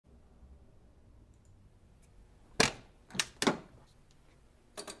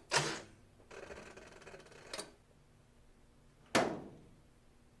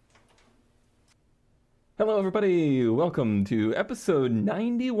Hello, everybody. Welcome to episode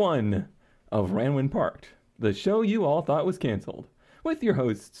 91 of Ranwin Parked, the show you all thought was canceled, with your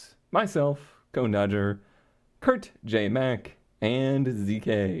hosts, myself, Cone Dodger, Kurt J. Mack, and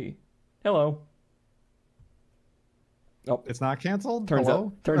ZK. Hello. Oh, It's not canceled? turns Hello?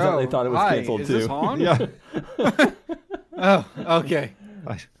 out, turns out they thought it was Hi, canceled is too. this on? Yeah. Oh, okay.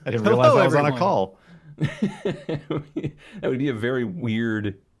 I didn't Hello, realize I was on a everyone. call. That would be a very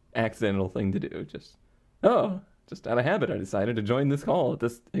weird accidental thing to do. Just out of habit, I decided to join this call at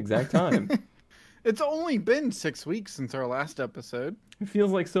this exact time. It's only been 6 weeks since our last episode. It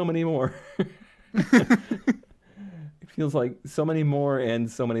feels like so many more. It feels like so many more and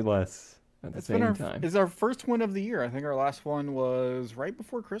so many less at the It's been same our time. it's our first one of the year. I think our last one was right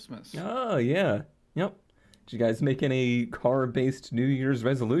before Christmas. Oh, yeah. Yep. Did you guys make any car-based New Year's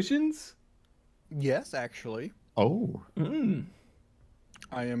resolutions? Yes, actually. Oh.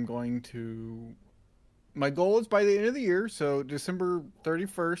 I am going to... My goal is by the end of the year, so December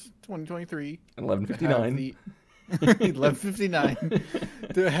 31st, 2023. 11:59.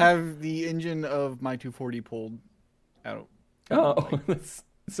 11:59 to have the engine of my 240 pulled out. Oh, that's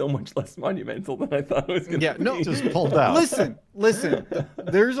so much less monumental than I thought it was going to Yeah, be. no, Just pulled out. Listen.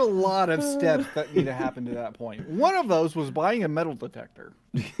 There's a lot of steps that need to happen to that point. One of those was buying a metal detector.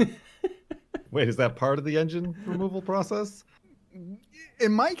 Wait, is that part of the engine removal process?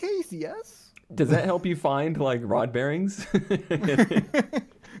 In my case, yes. Does that help you find, like, rod bearings?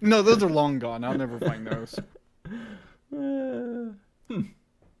 No, those are long gone. I'll never find those.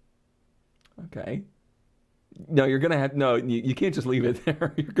 Okay. No, you're gonna have you can't just leave it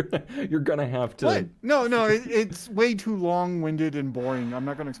there. You're gonna have to. What? No, it's way too long-winded and boring. I'm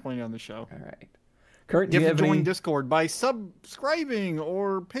not going to explain it on the show. All right, Kurt, do You you have have to join any? Discord by subscribing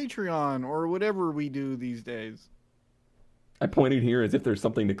or Patreon or whatever we do these days. I pointed here as if there's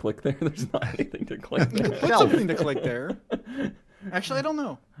something to click there. There's not anything to click there. Put something to click there. Actually, I don't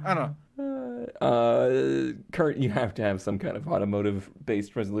know. Kurt, you have to have some kind of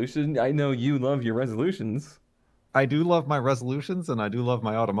automotive-based resolution. I know you love your resolutions. I do love my resolutions and I do love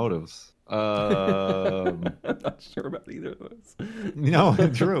my automotives. I'm not sure about either of those. No,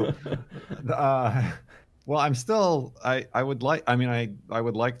 true. Well, I'm still. I would like. I mean, I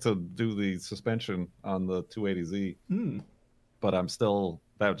would like to do the suspension on the 280Z, but I'm still.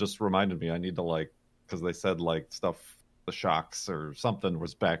 That just reminded me. I need to because they said stuff. The shocks or something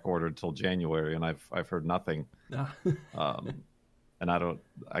was back ordered till January, and I've heard nothing. And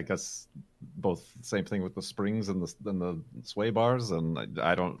I guess both same thing with the springs and the sway bars, and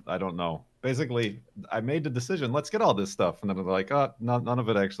I don't know. Basically, I made the decision. Let's get all this stuff, and then they're like, oh, none of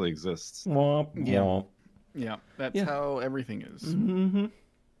it actually exists. Womp, Yeah. womp. Yeah, that's Yeah. how everything is.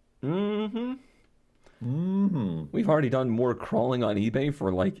 We've already done more crawling on eBay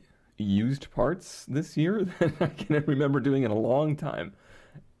for used parts this year than I can remember doing in a long time.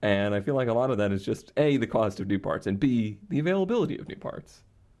 And I feel like a lot of that is just A, the cost of new parts, and B, the availability of new parts.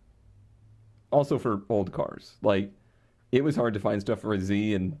 Also for old cars. It was hard to find stuff for a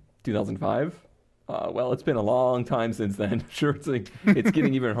Z in 2005. Well, it's been a long time since then. I'm sure it's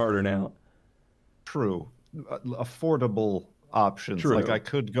getting even harder now. True, affordable options. True. I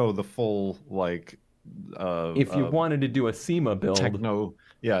could go the full If you wanted to do a SEMA build, techno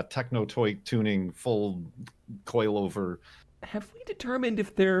toy tuning, full coilover. have we determined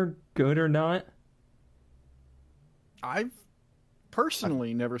if they're good or not? I've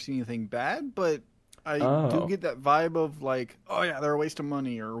personally never seen anything bad, but I Oh. do get that vibe of oh yeah, they're a waste of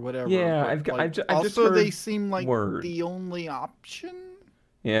money or whatever. Yeah, But, I've just also they heard seem like word. the only option.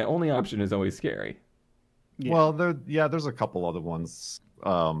 Yeah, only option is always scary. Yeah. Well, there's a couple other ones,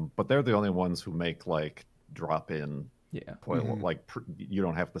 but they're the only ones who make drop in Yeah. coil. You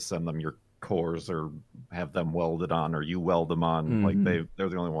don't have to send them your cores or have them welded on, or you weld them on. Mhm. They're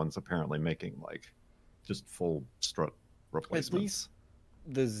the only ones apparently making just full strut replacements. At least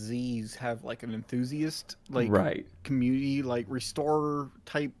the Z's have an enthusiast Right. community restore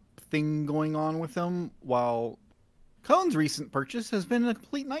type thing going on with them, while Cone's recent purchase has been a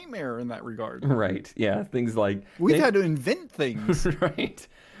complete nightmare in that regard. Right. Yeah. Things We've they- had to invent things. right.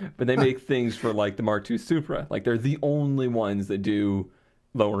 But they make things for the Mark II Supra. They're the only ones that do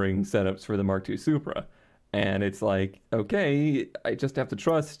lowering setups for the Mark II Supra. And it's okay, I just have to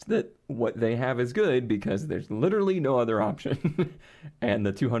trust that what they have is good because there's literally no other option. And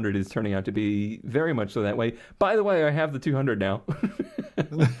the 200 is turning out to be very much so that way. By the way, I have the 200 now.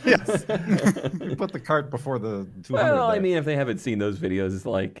 Yes, you put the cart before the 200. Well, I there. mean, if they haven't seen those videos, it's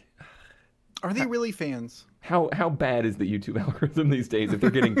Are they really fans? how bad is the YouTube algorithm these days if they're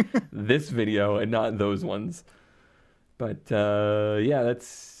getting this video and not those ones? But yeah,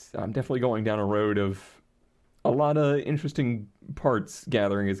 I'm definitely going down a road of a lot of interesting parts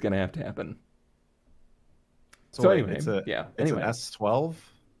gathering is going to have to happen. So wait, anyway, it's an S12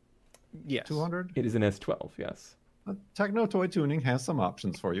 Yes. 200. It is an S12, yes. Techno Toy Tuning has some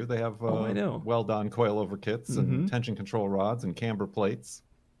options for you. They have I know. well done coilover kits and tension control rods and camber plates.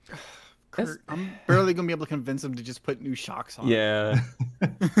 Kurt, I'm barely gonna be able to convince him to just put new shocks on. Yeah.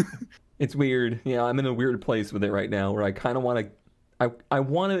 It's weird. Yeah, I'm in a weird place with it right now where I kind of want to I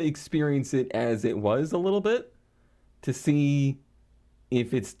want to experience it as it was a little bit to see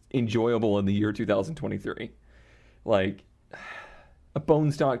if it's enjoyable in the year 2023. Like a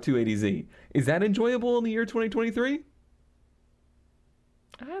bone stock 280Z. Is that enjoyable in the year 2023?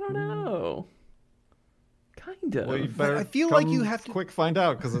 I don't know. Kind of. Well, you better I feel like you have to quick find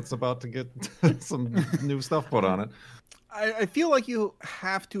out because it's about to get some new stuff put on it. I feel like you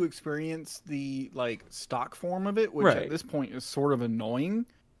have to experience the like stock form of it, which Right. at this point is sort of annoying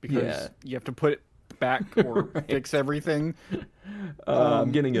because Yeah. you have to put it back or fix everything.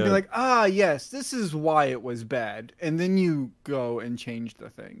 I'm getting You'd a be like, yes, this is why it was bad, and then you go and change the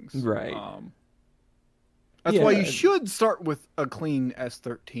things. Right. That's why Yeah. you should start with a clean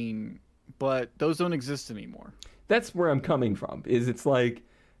S13, but those don't exist anymore. That's where I'm coming from. Is it's like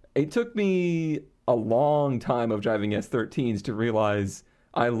it took me a long time of driving S13s to realize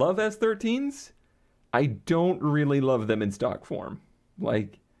I love S13s. I don't really love them in stock form.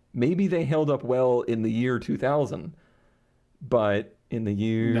 Like maybe they held up well in the year 2000, but in the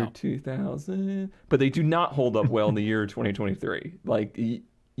year No. 2000, but they do not hold up well in the year 2023. Like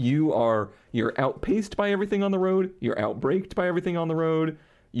you're outpaced by everything on the road. You're outbraked by everything on the road.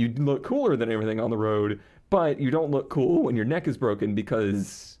 You look cooler than everything on the road, but you don't look cool when your neck is broken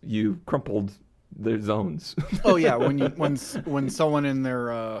because you crumpled the zones. Oh yeah, when someone in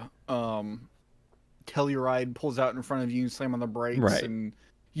their Telluride pulls out in front of you and slam on the brakes, Right. and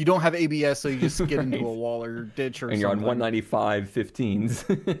you don't have ABS, so you just get into a wall or ditch or And something. you're on 195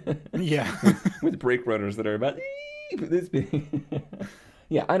 15s Yeah. with brake rotors that are about this big.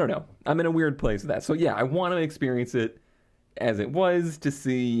 Yeah, I don't know. I'm in a weird place with that. So yeah, I want to experience it as it was to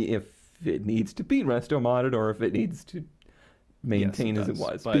see if it needs to be resto modded or if it needs to maintain Yes, as it it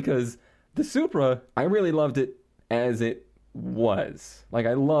does, was. but- Because the Supra, I really loved it as it was. Like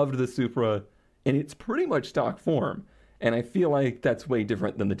I loved the Supra in its pretty much stock form. And I feel like that's way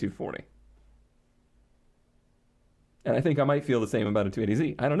different than the 240. And I think I might feel the same about a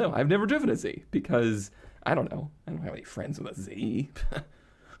 280Z. I don't know. I've never driven a Z because I don't know. I don't have any friends with a Z.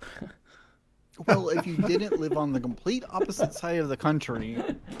 Well, if you didn't live on the complete opposite side of the country,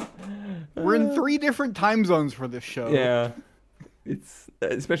 we're in 3 different time zones for this show. Yeah. It's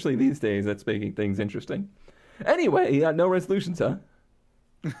especially these days that's making things interesting. Anyway, no resolutions, huh?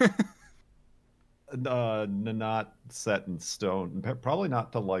 Not set in stone. Probably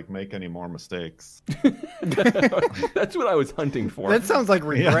not to like make any more mistakes. That's what I was hunting for. That sounds like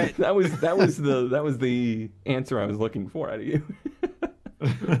regret. that was the answer I was looking for out of you.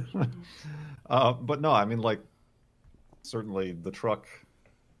 But no, I mean, like, certainly the truck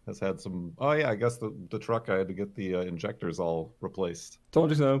has had some. Oh yeah, I guess the truck I had to get the injectors all replaced. Told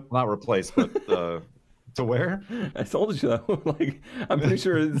you so. Not replaced, but to where? I told you so. Like, I'm pretty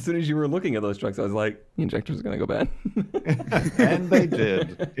sure as soon as you were looking at those trucks, I was like, the injectors are gonna go bad. And they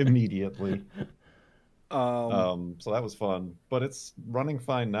did immediately. Um, So that was fun, but it's running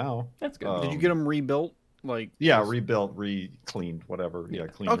fine now. That's good. did you get them rebuilt? Like Yeah, rebuilt, re-cleaned, whatever. Yeah,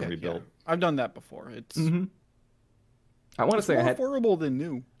 cleaned Okay, and rebuilt. yeah. I've done that before. It's I want to say more I had. affordable than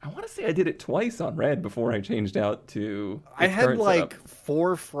new. I want to say I did it twice on red before I changed out to. the I had current like setup.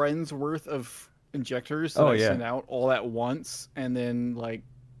 4 friends worth of injectors that Oh, I yeah. sent out all at once, and then like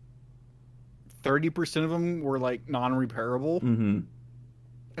 30% of them were like non-repairable, Mm-hmm.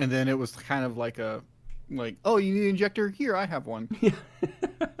 and then it was kind of like oh, you need an injector? Here, I have one.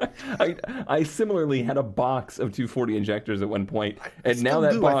 I similarly had a box of 240 injectors at one point, and Still now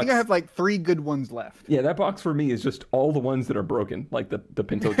that do. box. I think I have like 3 good ones left. Yeah, that box for me is just all the ones that are broken. Like the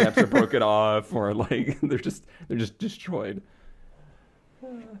pinto caps are broken off, or like they're just destroyed.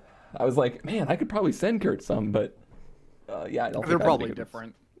 I was like, man, I could probably send Kurt some, but yeah, I don't. They're think probably I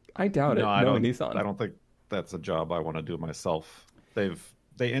different. I doubt it. No, I Knowing don't. Nissan. I don't think that's a job I want to do myself.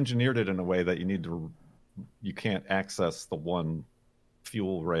 They engineered it in a way that you can't access the one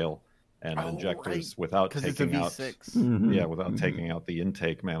fuel rail and Oh, injectors right. without Because it's a taking out. V6. Mhm. Yeah, without taking out the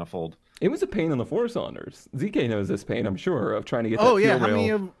intake manifold. It was a pain on the 4-cylinders. ZK knows this pain, I'm sure, of trying to get that Oh yeah, fuel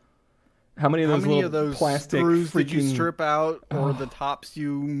rail. How many of how those many little of those plastic screws did you freaking- strip out, or the tops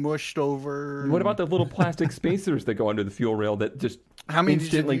you mushed over? What about the little plastic spacers that go under the fuel rail that just how many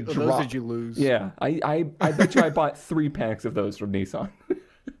instantly of those drop? did you lose? Yeah, I bet you I bought 3 packs of those from Nissan.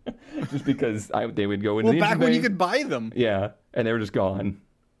 just because they would go into the back engine when bay. you could buy them. Yeah, and they were just gone.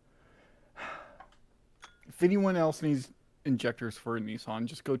 If anyone else needs injectors for a Nissan,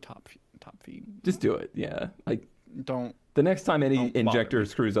 just go top feed. Just do it. Yeah, like Don't. the next time any Don't bother injector me.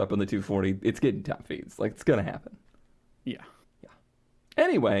 screws up on the 240, it's getting top feeds. Like it's gonna happen. Yeah.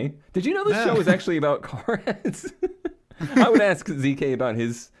 Anyway, did you know this show is actually about car heads? I would ask ZK about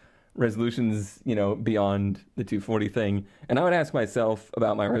his resolutions, beyond the 240 thing, and I would ask myself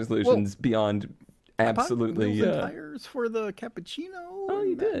about my resolutions beyond absolutely. I bought wheels and tires for the cappuccino. Oh,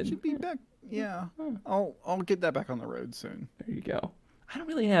 you and that did? Should be back. Yeah. I'll get that back on the road soon. There you go. I don't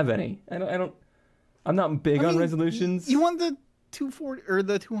really have any. I'm not big on resolutions. You want the 240 or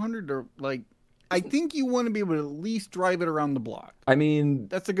the 200 or like? I think you want to be able to at least drive it around the block. I mean,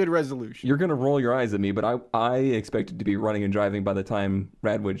 That's a good resolution. you're gonna roll your eyes at me, but I expected to be running and driving by the time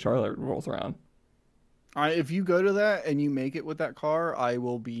Radwood Charlotte rolls around. If you go to that and you make it with that car, I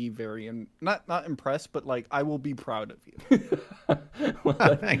will be very not impressed, but like I will be proud of you.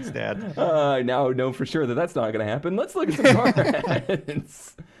 Thanks, Dad. I now know for sure that that's not going to happen. Let's look at some car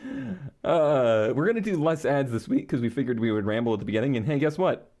ads. We're going to do less ads this week because we figured we would ramble at the beginning. And hey, guess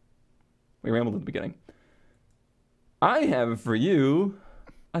what? We rambled at the beginning. I have for you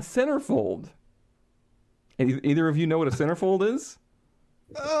a centerfold. Either of you know what a centerfold is?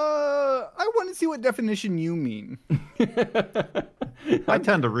 I want to see what definition you mean. I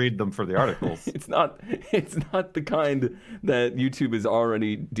tend to read them for the articles. It's not the kind that YouTube has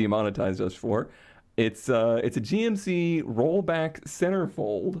already demonetized us for. It's a GMC rollback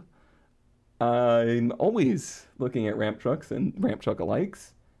centerfold. I'm always looking at ramp trucks and ramp truck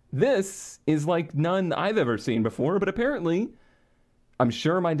alikes. This is like none I've ever seen before, but apparently, I'm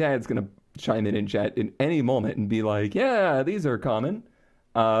sure my dad's gonna chime in chat in any moment and be like, "Yeah, these are common.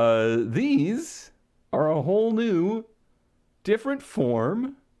 These are a whole new, different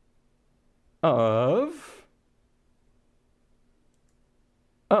form of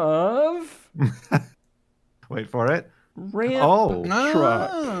Wait for it. ramp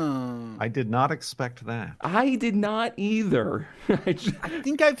truck." I did not expect that. I did not either. I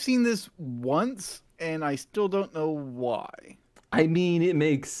think I've seen this once, and I still don't know why. I mean, it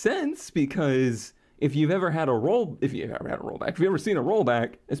makes sense because if you've ever had a rollback, if you've ever seen a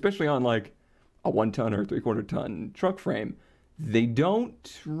rollback, especially on like a 1-ton or 3/4 ton truck frame, they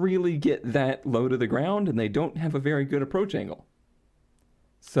don't really get that low to the ground and they don't have a very good approach angle.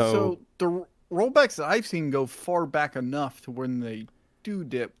 So the rollbacks that I've seen go far back enough to when they do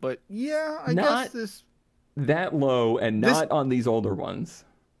dip, but yeah, I guess this that low and not on these older ones.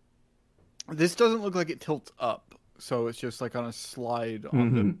 This doesn't look like it tilts up, so it's just like on a slide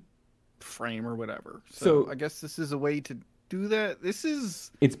on the frame or whatever. So I guess this is a way to do that.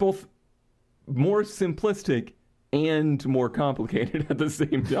 It's both more simplistic and more complicated at the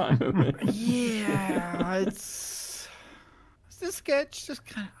same time. Yeah, it's this sketch just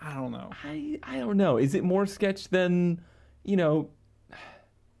kind of, I don't know. I don't know. Is it more sketch than,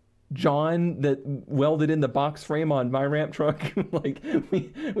 John that welded in the box frame on my ramp truck? Like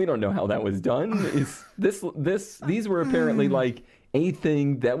we don't know how that was done. These were apparently like a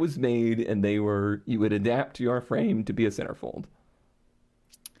thing that was made, and you would adapt your frame to be a centerfold.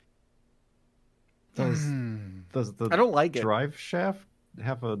 Does the I don't like it. drive shaft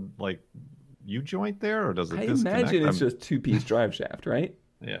have a U-joint there, or does it I disconnect? imagine it's just 2-piece drive shaft, right?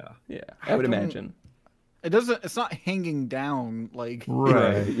 Yeah. Yeah, I would imagine. It's not hanging down like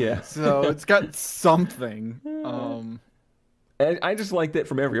Right. Yeah. So it's got something. And I just like that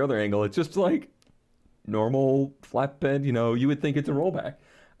from every other angle. It's just like normal flatbed. You would think it's a rollback.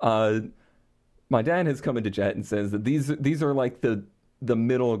 My dad has come into chat and says that these are like the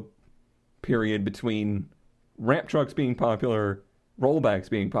middle period between ramp trucks being popular,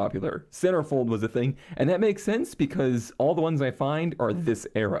 rollbacks being popular. Centerfold was a thing, and that makes sense because all the ones I find are this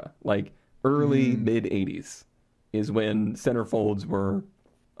era, like early mid 80s is when centerfolds were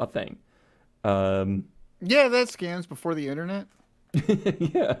a thing. Yeah, that scans before the internet.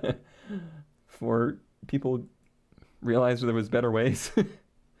 Yeah, before people realized there was better ways.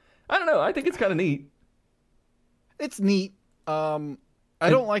 I don't know. I think it's kind of neat. It's neat. I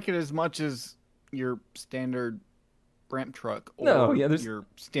don't like it as much as your standard ramp truck or your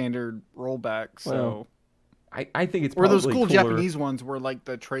standard rollback. So I think it's or probably those cool cooler. Japanese ones where like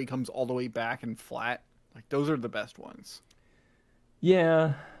the tray comes all the way back and flat. Like those are the best ones.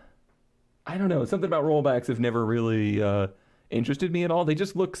 Yeah, I don't know. Something about rollbacks have never really interested me at all. They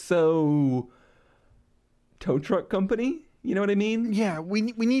just look so tow truck company. You know what I mean? Yeah, we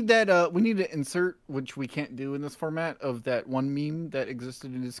need that. We need to insert, which we can't do in this format, of that one meme that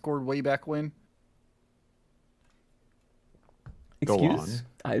existed in Discord way back when. Excuse?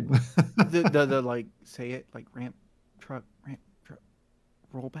 The like say it like ramp truck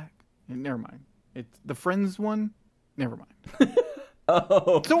rollback. Never mind. It's the Friends one. Never mind.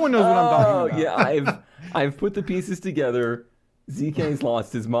 Oh, someone knows what I'm talking about. Yeah, I've put the pieces together. ZK's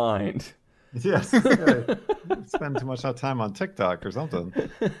lost his mind. Yes. Spend too much time on TikTok or something.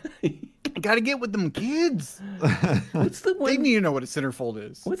 I gotta get with them kids. What's the one? They need to know what a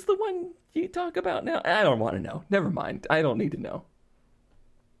centerfold is. What's the one you talk about now? I don't want to know. Never mind. I don't need to know.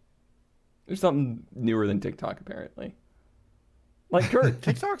 There's something newer than TikTok, apparently. Like Kurt.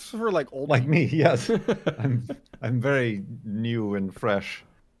 TikTok's for like old. Like me, yes. I'm very new and fresh.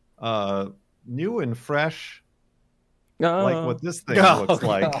 New and fresh. Like what this thing looks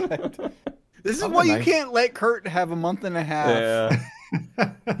like. This is why you can't let Kurt have a month and a half. Yeah.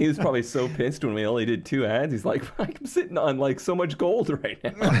 He was probably so pissed when we only did 2 ads. He's like, I'm sitting on like so much gold right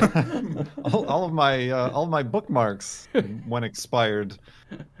now. all of my bookmarks when expired.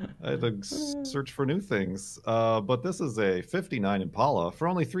 I had to search for new things. But this is a 59 Impala for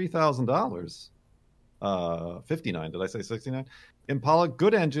only $3,000. 59, did I say 69? Impala,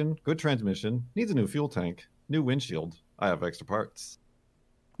 good engine, good transmission, needs a new fuel tank, new windshield. I have extra parts.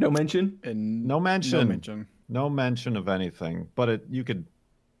 No mention? And no mention of anything, but you could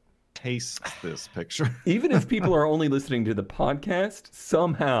taste this picture. Even if people are only listening to the podcast,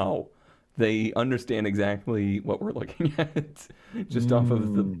 somehow they understand exactly what we're looking at just off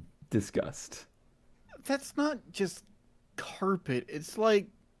of the disgust. That's not just carpet. It's like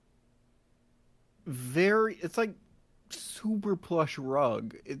it's like super plush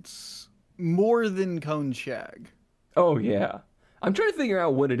rug. It's more than cone shag. Oh, yeah. I'm trying to figure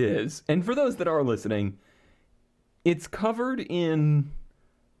out what it is. And for those that are listening, it's covered in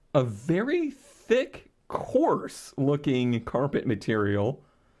a very thick, coarse-looking carpet material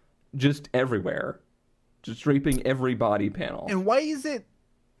just everywhere. Just draping every body panel. And why is it,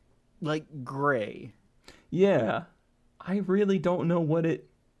 like, gray? Yeah. I really don't know what it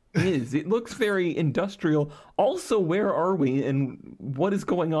is. It looks very industrial. Also, where are we and what is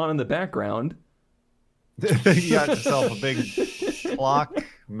going on in the background? You got yourself a big clock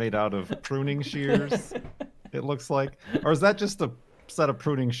made out of pruning shears, it looks like. Or is that just a set of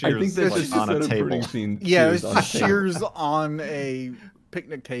pruning shears? I think that's just on a table. It's just shears on a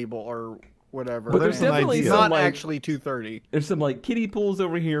picnic table or whatever. But there's definitely not some, actually 230. There's some like kiddie pools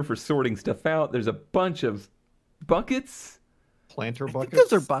over here for sorting stuff out. There's a bunch of buckets. Planter buckets? I think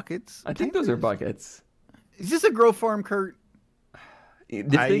those are buckets. I think those are buckets. Is this a grow farm, Kurt? If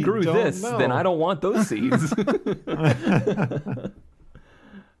they grew this, then I don't want those seeds.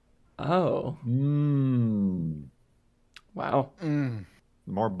 Oh. Wow.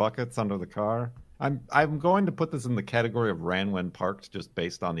 More buckets under the car. I'm going to put this in the category of ran when parked, just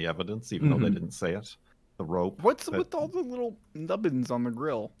based on the evidence, even though they didn't say it. The rope. What's with all the little nubbins on the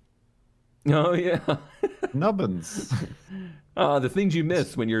grill? Oh, yeah. Nubbins. The things you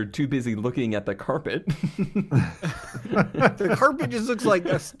miss when you're too busy looking at the carpet. The carpet just looks like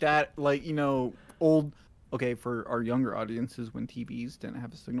old. Okay, for our younger audiences, when TVs didn't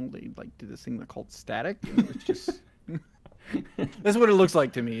have a signal, they did this thing called static, and it was just. That's what it looks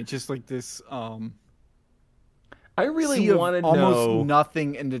like to me. It's just like this. I really want to know almost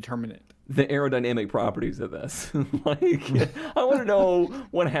nothing indeterminate. The aerodynamic properties of this. I want to know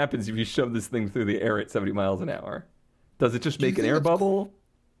what happens if you shove this thing through the air at 70 miles an hour. Does it just make an air bubble?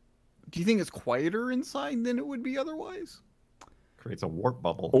 Do you think it's quieter inside than it would be otherwise? Creates a warp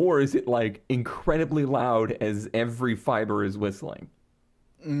bubble. Or is it incredibly loud as every fiber is whistling?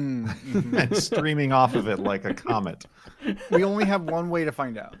 Mm-hmm. And streaming off of it like a comet. We only have one way to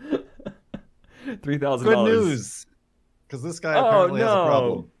find out. $3,000. Good news. Because this guy apparently has a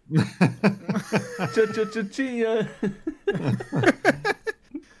problem. Chia.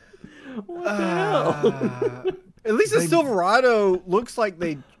 What the hell? At least the Silverado looks like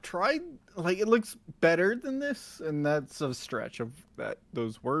they tried. It looks better than this, and that's a stretch of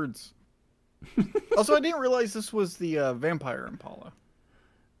those words. Also, I didn't realize this was the Vampire Impala.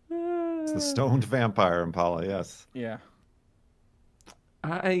 It's the stoned Vampire Impala, yes. Yeah.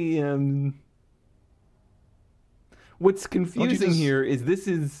 What's confusing here is this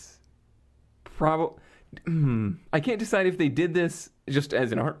is probably. I can't decide if they did this just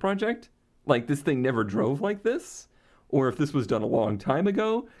as an art project, like this thing never drove like this, or if this was done a long time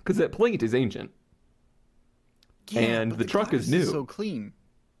ago, because that plate is ancient. Yeah, and the truck is new. So clean.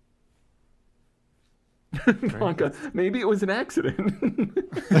 Blanca, maybe it was an accident.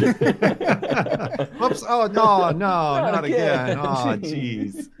 Whoops! Oh no, not again! Oh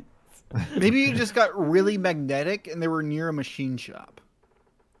jeez. Maybe you just got really magnetic and they were near a machine shop.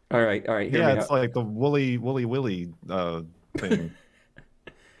 All right. Yeah, it's like the Woolly Willy thing.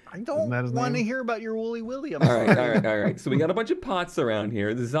 I don't want to hear about your Woolly Willy. All right. So we got a bunch of pots around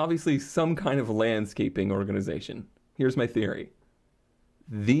here. This is obviously some kind of landscaping organization. Here's my theory.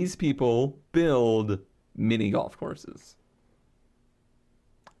 These people build mini golf courses.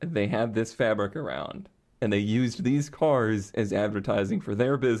 They have this fabric around, and they used these cars as advertising for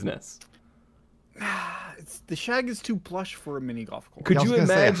their business. The shag is too plush for a mini golf course. Could you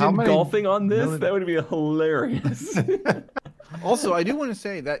imagine golfing on this? That would be hilarious. Also, I do want to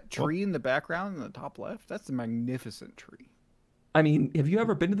say that tree in the background in the top left, that's a magnificent tree. I mean, have you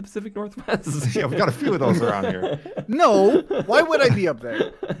ever been to the Pacific Northwest? Yeah, we've got a few of those around here. No, why would I be up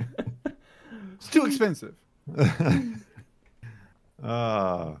there? It's too expensive.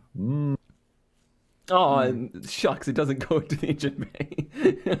 Oh, shucks, it doesn't go into the engine bay.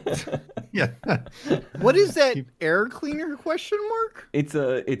 Yeah. What is that air cleaner question mark? It's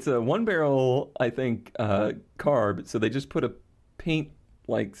a one barrel, I think, carb. So they just put a paint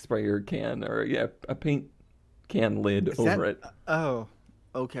like sprayer can or a paint can lid over it. Oh,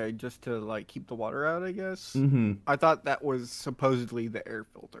 okay, just to like keep the water out, I guess. Mm-hmm. I thought that was supposedly the air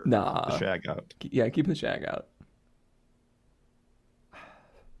filter. Nah, the shag out. Yeah, keep the shag out.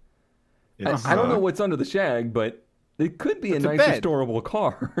 I don't know what's under the shag, but it could be a nice restorable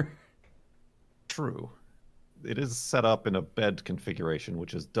car. True. It is set up in a bed configuration,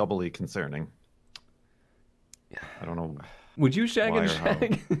 which is doubly concerning. I don't know. Would you shag and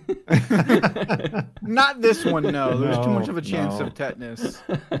shag? Not this one, no. There's too much of a chance of tetanus.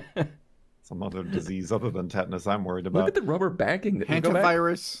 Some other disease other than tetanus I'm worried about. Look at the rubber backing.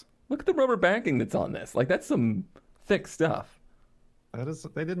 Hantavirus. Look at the rubber backing that's on this. Like, that's some thick stuff. That is,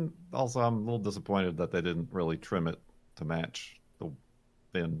 they didn't. Also, I'm a little disappointed that they didn't really trim it to match the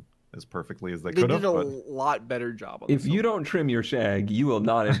fin as perfectly as they could have. They did a lot better job. If you don't trim your shag, you will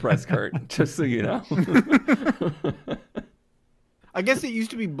not impress Kurt. Just so you know. I guess it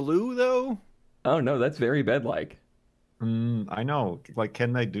used to be blue, though. Oh no, that's very bed-like. I know. Like,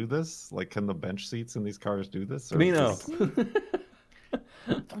 can they do this? Like, can the bench seats in these cars do this? I mean, no.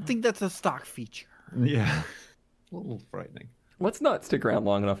 I don't think that's a stock feature. Yeah, a little frightening. Let's not stick around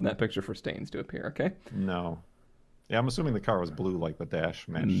long enough in that picture for stains to appear, okay? No. Yeah, I'm assuming the car was blue like the dash,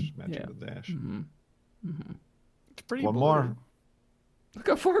 matching the dash. Mm-hmm. Mm-hmm. It's pretty One blue. More. Look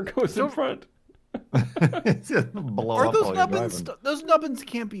how far it goes in front. Blow Are up those while nubbins? Those nubbins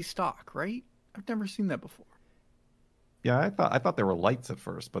can't be stock, right? I've never seen that before. Yeah, I thought they were lights at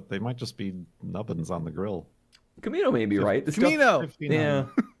first, but they might just be nubbins on the grill. Camino may be right. The Camino! Yeah,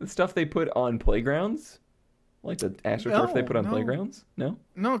 the stuff they put on playgrounds. Like the AstroTurf they put on playgrounds? No?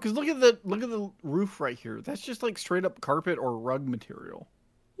 No, because look at the roof right here. That's just like straight up carpet or rug material.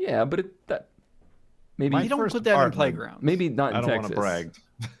 Yeah, but maybe you don't put that in playgrounds. Maybe not in Texas. I don't want to brag.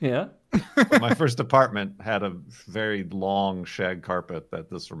 Yeah? But my first apartment had a very long shag carpet that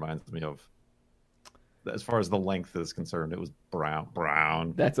this reminds me of. As far as the length is concerned, it was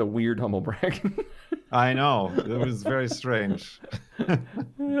brown. That's a weird humble brag. I know. It was very strange.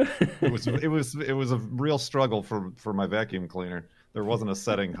 It was a real struggle for my vacuum cleaner. There wasn't a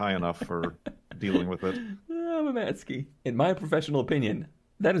setting high enough for dealing with it. Mamatsky, in my professional opinion,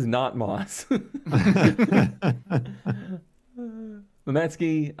 that is not moss.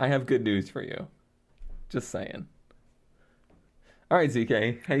 Mamatsky, I have good news for you. Just saying. All right,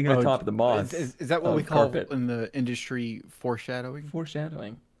 ZK, how are you going to top the moss? Is that what we call in the industry foreshadowing?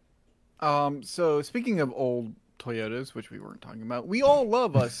 Foreshadowing. So speaking of old Toyotas, which we weren't talking about, we all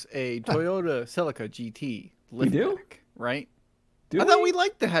love us a Toyota Celica GT liftback, we do? Right? I thought we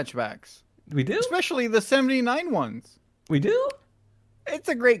liked the hatchbacks. We do? Especially the 79 ones. We do? It's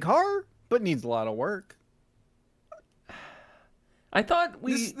a great car, but needs a lot of work. I thought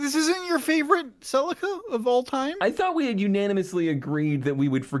This isn't your favorite Celica of all time? I thought we had unanimously agreed that we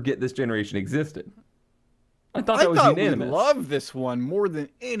would forget this generation existed. I thought that was unanimous. We love this one more than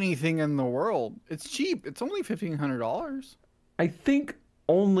anything in the world. It's cheap. It's only $1,500. I think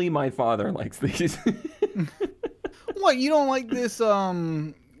only my father likes these. What, you don't like this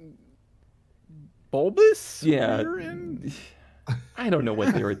bulbous? Yeah. I don't know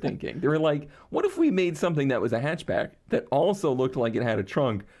what they were thinking. They were like, what if we made something that was a hatchback that also looked like it had a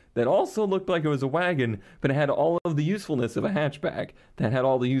trunk, that also looked like it was a wagon, but it had all of the usefulness of a hatchback, that had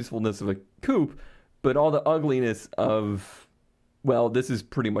all the usefulness of a coupe, but all the ugliness of, well, this is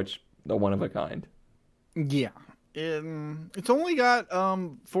pretty much the one of a kind. Yeah. It's only got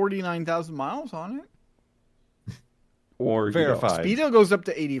 49,000 miles on it. Or verified. Speedo goes up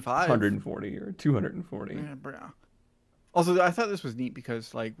to 85. 140 or 240. Yeah. Also, I thought this was neat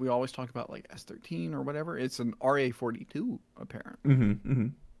because, like, we always talk about, like, S13 or whatever. It's an RA42, apparently. Mm-hmm, mm-hmm.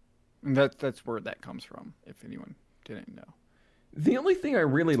 And that's where that comes from, if anyone didn't know. The only thing I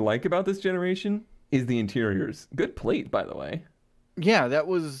really like about this generation is the interiors. Good plate, by the way. Yeah, that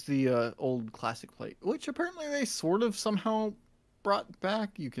was the old classic plate, which apparently they sort of somehow brought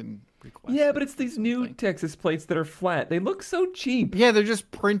back. You can request. Yeah, but it's these new Texas plates that are flat. They look so cheap. Yeah, they're just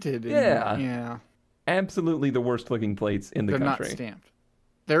printed. Yeah. Absolutely the worst looking plates in the country. They're not stamped.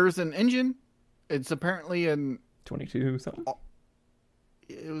 There's an engine. It's apparently an 22 something.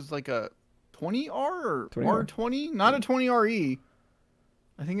 It was like a 20R or 20R. R20, not a 20RE.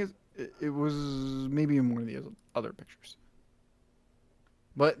 I think it was maybe in one of the other pictures.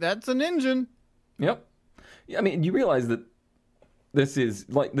 But that's an engine. Yep. Yeah, I mean, you realize that this was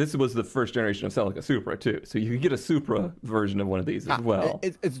the first generation of Celica Supra too. So you could get a Supra version of one of these as well.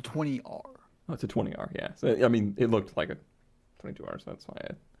 It's a 20R. Oh, it's a 20R, yeah. So I mean, it looked like a 22R, so that's why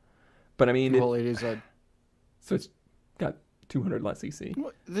But I mean, it is a. So it's got 200 less EC.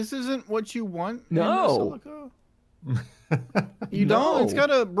 This isn't what you want. No. In a Celica. You don't. It's got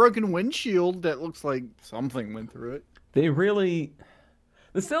a broken windshield that looks like something went through it. The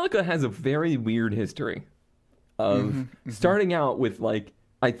Celica has a very weird history of starting out with like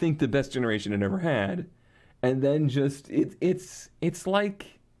I think the best generation it ever had, and then just it's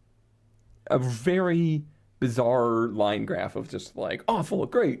like a very bizarre line graph of just like awful,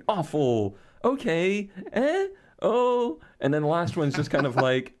 great, awful, okay, oh, and then the last one's just kind of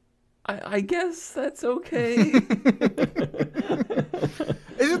like I guess that's okay.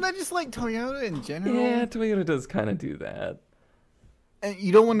 Isn't that just like Toyota in general? Yeah, Toyota does kind of do that. And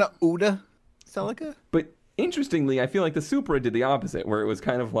you don't want the Oda Celica? But interestingly, I feel like the Supra did the opposite, where it was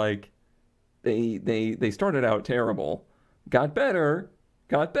kind of like they started out terrible, got better,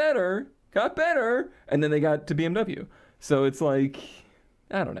 and then they got to BMW. So it's like,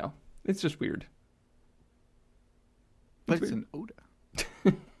 I don't know. It's just weird. But it's an Oda.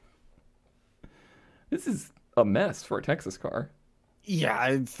 This is a mess for a Texas car.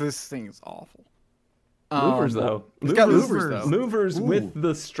 Yeah, this thing is awful. Louvers, though. It's got louvers, though. Louvers with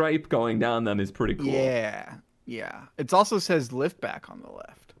the stripe going down them is pretty cool. Yeah. It also says liftback on the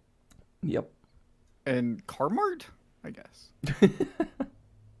left. Yep. And Carmart, I guess.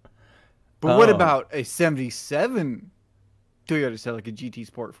 But what about a 77 Toyota Celica GT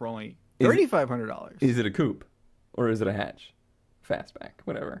Sport for only $3,500? Is it a coupe? Or is it a hatch? Fastback,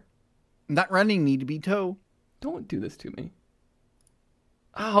 whatever. Not running, need to be tow. Don't do this to me.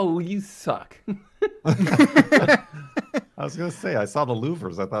 Oh, you suck. I was going to say, I saw the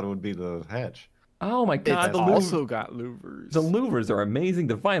louvers. I thought it would be the hatch. Oh my God. It's also got louvers. The louvers are amazing.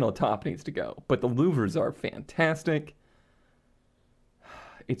 The vinyl top needs to go. But the louvers are fantastic.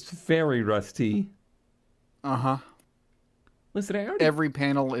 It's very rusty. Uh-huh. Listen, every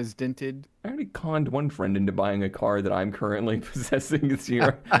panel is dented. I already conned one friend into buying a car that I'm currently possessing this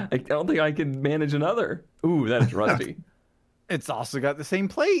year. I don't think I can manage another. Ooh, that is rusty. It's also got the same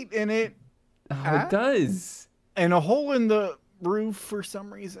plate in it. Oh, it does. And a hole in the roof for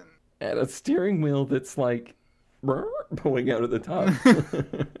some reason. And a steering wheel that's like pulling out of the top.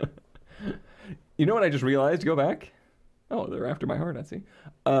 You know what I just realized? Go back. Oh, they're after my heart, I see.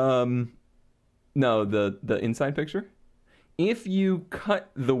 No, the inside picture. If you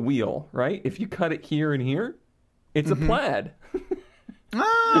cut the wheel, right? If you cut it here and here, it's a plaid.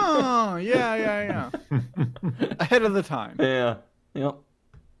 Oh, yeah. Ahead of the time. Yeah. Yep.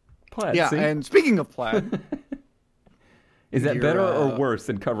 Plaid. Yeah, see? and speaking of plaid. Is that better or worse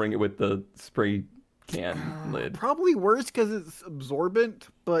than covering it with the spray can lid? Probably worse because it's absorbent,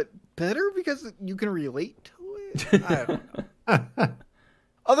 but better because you can relate to it. I don't know.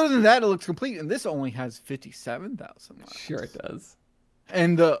 Other than that, it looks complete, and this only has 57,000 miles. Sure it does.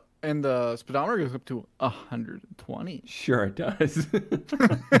 And the speedometer goes up to 120. Sure it does.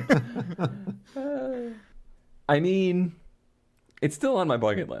 I mean, it's still on my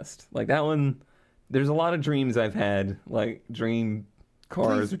bucket list. Like that one, there's a lot of dreams I've had, like dream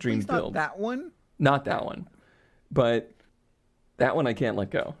cars or dream builds. Not that one? Not that one. But that one I can't let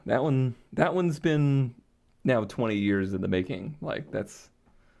go. That one's been now 20 years in the making. Like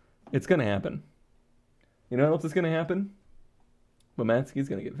it's going to happen. You know what else is going to happen? Womatsky's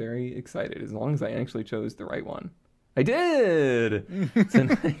going to get very excited as long as I actually chose the right one. I did! It's a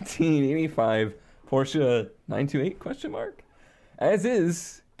 1985 Porsche 928 question mark. As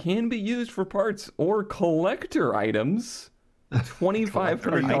is, can be used for parts or collector items.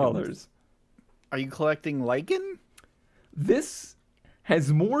 $2,500. Are you collecting lichen? This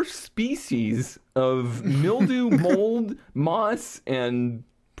has more species of mildew, mold, moss, and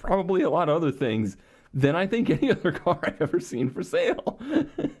probably a lot of other things than I think any other car I've ever seen for sale.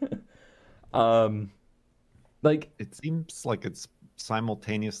 Like it seems like it's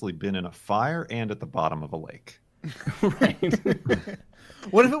simultaneously been in a fire and at the bottom of a lake. Right.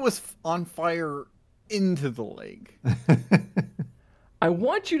 What if it was on fire into the lake? I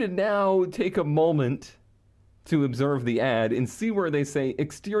want you to now take a moment to observe the ad and see where they say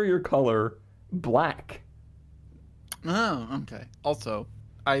exterior color black. Oh, okay. Also,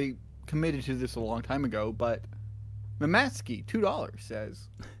 I committed to this a long time ago, but Mamatsky, $2, says,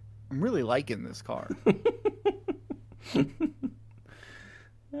 I'm really liking this car.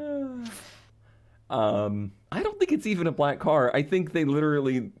 I don't think it's even a black car. I think they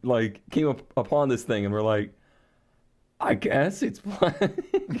literally like came upon this thing and were like, I guess it's black.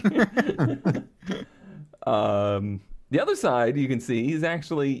 The other side you can see is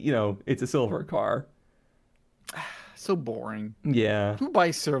actually, it's a silver car. So boring. Yeah. Who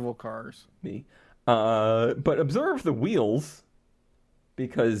buys silver cars? Me. But observe the wheels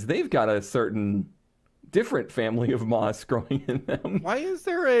because they've got a certain different family of moss growing in them. Why is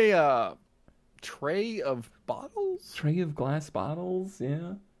there a tray of bottles? Tray of glass bottles,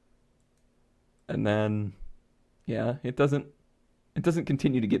 yeah. And then, yeah, it doesn't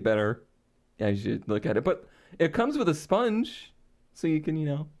continue to get better as you look at it. But it comes with a sponge, so you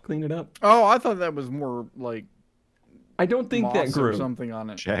can, clean it up. Oh, I thought that was more like I don't think moss that grew. or something on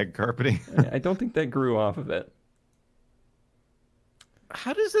it. Jag carpeting. I don't think that grew off of it.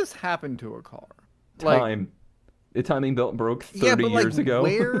 How does this happen to a car? Time. The timing belt broke 30 years ago.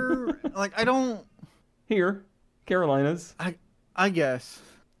 Where? I don't. Here, Carolinas. I guess.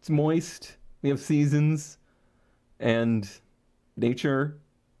 It's moist. We have seasons and nature.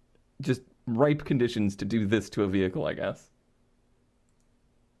 Just ripe conditions to do this to a vehicle, I guess.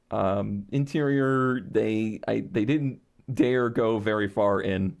 Interior, they didn't dare go very far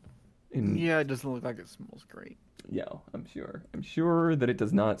in. Yeah, it doesn't look like it smells great. Yeah, I'm sure. I'm sure that it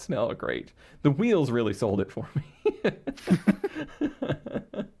does not smell great. The wheels really sold it for me.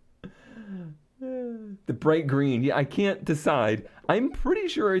 The bright green. Yeah, I can't decide. I'm pretty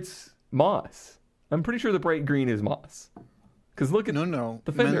sure it's moss. I'm pretty sure the bright green is moss. Because look at No.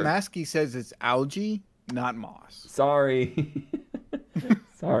 the fender. Mamatsky says it's algae, not moss. Sorry.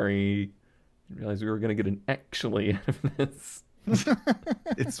 Sorry. I realized we were going to get an actually out of this.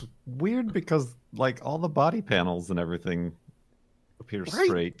 It's weird because all the body panels and everything appear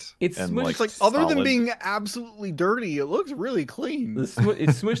straight. It's and smushed, other than solid. being absolutely dirty, it looks really clean. It's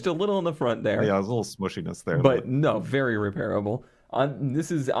smushed a little in the front there. Yeah, there's a little smushiness there. But no, very repairable.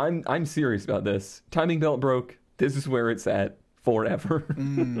 I'm serious about this. Timing belt broke. This is where it's at forever.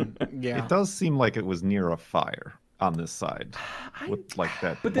 Yeah. It does seem like it was near a fire on this side with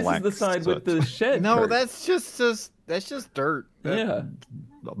that. But this black is the side with soot. the shed. No, curtain. that's just dirt. Yeah.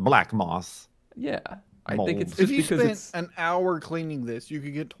 Black moss. Yeah. I Mold. think it's If just you because spent it's. an hour cleaning this, you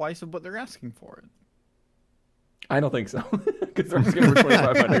could get twice of what they're asking for it. I don't think so. Because they're asking for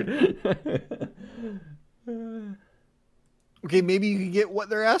 $2,500. Okay, maybe you could get what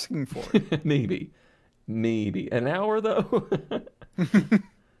they're asking for. Maybe an hour though. We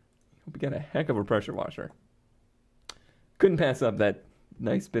got a heck of a pressure washer. Couldn't pass up that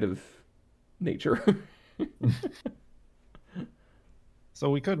nice bit of nature. So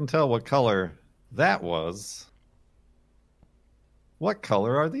we couldn't tell what color that was. What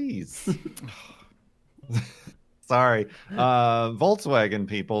color are these? Sorry. Volkswagen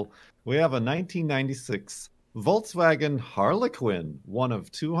people. We have a 1996 Volkswagen Harlequin, one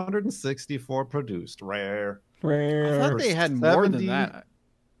of 264 produced. Rare. I thought they had more than that.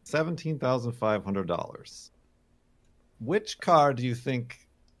 $17,500. Which car do you think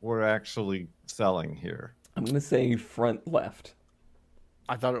we're actually selling here? I'm gonna say front left.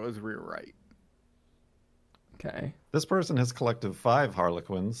 I thought it was rear right. Okay. This person has collected 5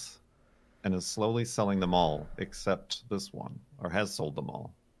 Harlequins and is slowly selling them all, except this one, or has sold them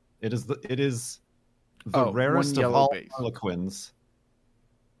all. It is the rarest one of all base. Harlequins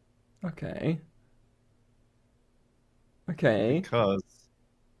Okay. because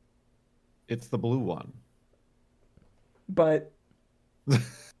it's the blue one. But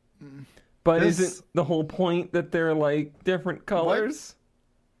This- isn't the whole point that they're like different colors?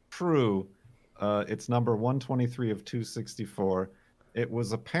 True. It's number 123 of 264. It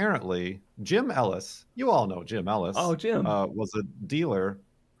was apparently Jim Ellis. You all know Jim Ellis. Oh, Jim. Was a dealer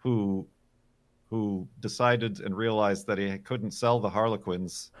who decided and realized that he couldn't sell the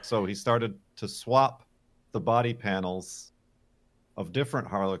Harlequins, so he started to swap the body panels of different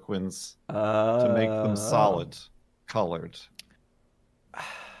Harlequins to make them solid colored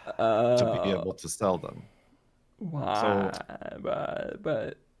to be able to sell them. Why?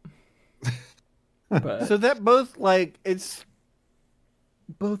 But So that it's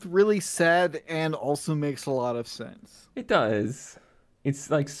both really sad and also makes a lot of sense. it does. It's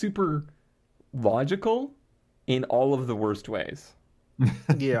like super logical in all of the worst ways.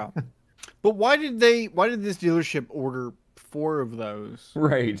 Yeah. But why did this dealership order 4 of those?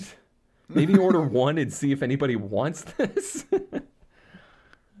 Right. Maybe order 1 and see if anybody wants this.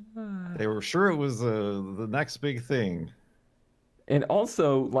 They were sure it was the next big thing. And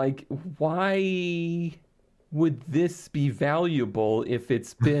also, like, why would this be valuable if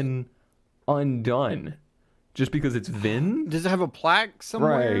it's been undone? Just because it's VIN? Does it have a plaque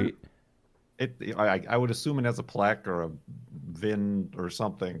somewhere? Right. I would assume it has a plaque or a VIN or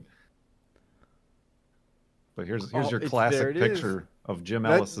something. But here's your classic picture of Jim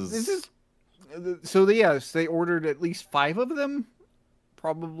Ellis's. So yes, they ordered at least 5 of them,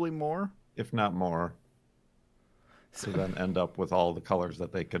 probably more, if not more. To then end up with all the colors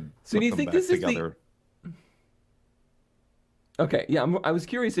that they could. So do you think this together. is the? Okay, yeah, I was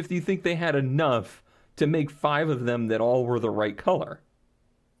curious if you think they had enough to make 5 of them that all were the right color.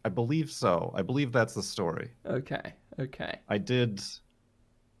 I believe so. I believe that's the story. Okay. I did,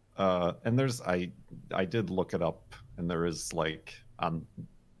 and I did look it up, and there is like on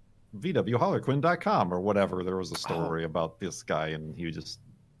VWHarlequin.com or whatever. There was a story about this guy, and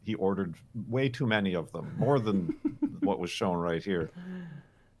he ordered way too many of them, more than what was shown right here.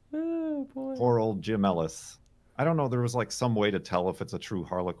 Oh boy. Poor old Jim Ellis. I don't know. There was like some way to tell if it's a true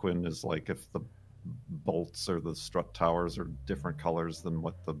Harlequin is like if the bolts or the strut towers are different colors than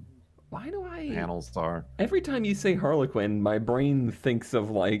what the panels are. Every time you say Harlequin, my brain thinks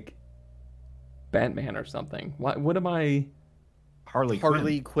of like Batman or something. What am I?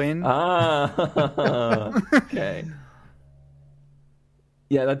 Harley Quinn. Ah, okay.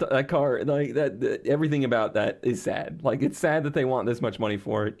 Yeah, that car, like everything about that is sad. Like, it's sad that they want this much money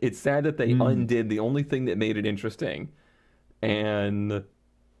for it. It's sad that they undid the only thing that made it interesting, and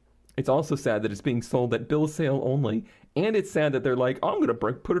it's also sad that it's being sold at bill sale only. And it's sad that they're like, oh, I'm gonna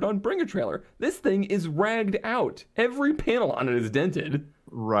put it on Bring a Trailer. This thing is ragged out. Every panel on it is dented.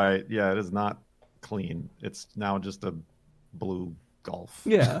 Right. Yeah, it is not clean. It's now just a blue Golf.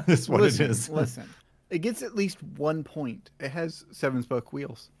 Yeah, that's what it is. Listen. It gets at least 1 point. It has 7-spoke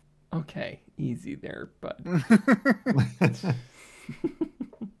wheels. Okay, easy there, bud.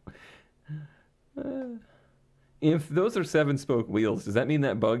 If those are 7-spoke wheels, does that mean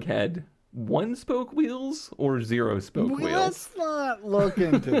that bug had 1-spoke wheels or 0-spoke wheels? Let's not look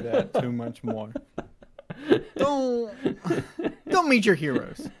into that too much more. Don't meet your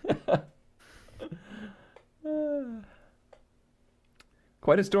heroes.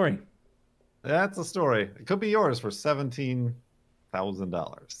 Quite a story. That's a story. It could be yours for $17,000.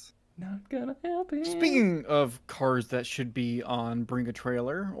 Not gonna happen. Speaking of cars that should be on Bring a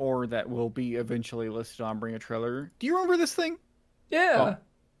Trailer, or that will be eventually listed on Bring a Trailer, do you remember this thing? Yeah. Oh,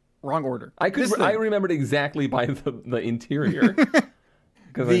 wrong order. I remembered exactly by the interior.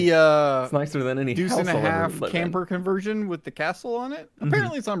 It's nicer than any deuce house and a I'll half ever live camper in. conversion with the castle on it.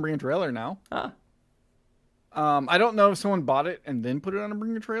 Apparently, it's on Bring a Trailer now. Ah. I don't know if someone bought it and then put it on a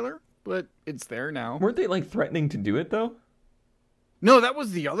Bring a Trailer, but it's there now. Weren't they like threatening to do it though? No, that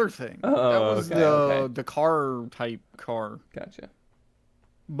was the other thing. Oh, that was okay. the car type car. Gotcha.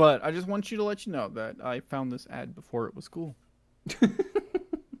 But I just want you to let you know that I found this ad before it was cool.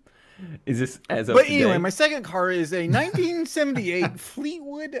 Is this as of But today? anyway, my second car is a 1978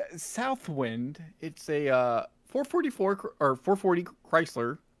 Fleetwood Southwind. It's a 440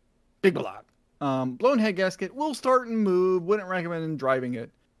 Chrysler, big block. Blown head gasket. Will start and move. Wouldn't recommend driving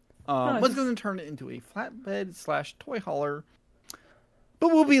it. Was going to turn it into a flatbed / toy hauler. But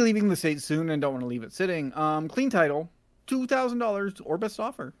we'll be leaving the state soon and don't want to leave it sitting. Clean title, $2,000 or best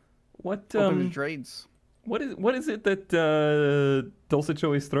offer. What Open to trades. What is it that Dulcich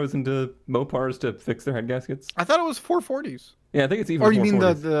always throws into Mopars to fix their head gaskets? I thought it was 440s. Yeah, I think it's even. Or you mean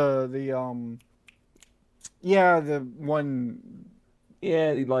the one?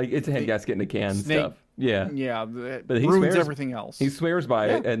 Yeah, like it's a head gasket in a can stuff. Yeah, yeah. But he ruins swears everything else. He swears by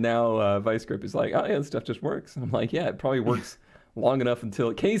it, and now Vice Grip is like, oh yeah, this stuff just works. And I'm like, yeah, it probably works long enough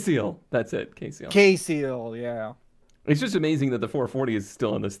until K-Seal. That's it, K-Seal. K-Seal, yeah. It's just amazing that the 440 is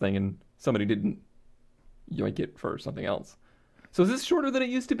still in this thing, and somebody didn't yoink it for something else. So is this shorter than it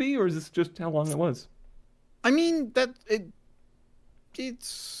used to be, or is this just how long it was? I mean,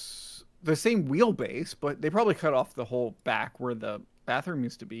 it's the same wheelbase, but they probably cut off the whole back where the bathroom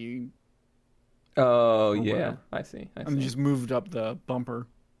used to be. Oh, yeah. Whatever. I see. And just moved up the bumper.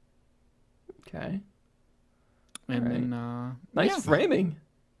 Okay. And then nice framing.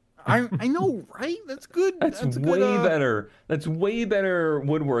 I know, right? That's good. That's way better. That's way better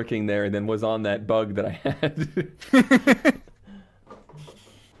woodworking there than was on that bug that I had.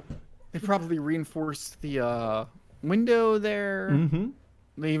 They probably reinforced the window there. Mm-hmm.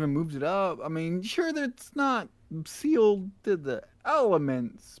 They even moved it up. I mean, sure, that's not sealed to the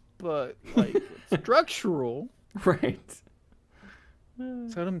elements, but like structural. Right.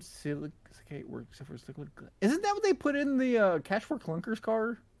 Sodium silicate works for liquid. Isn't that what they put in the Cash for Clunkers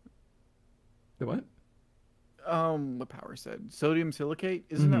car? The what? What Power said? Sodium silicate.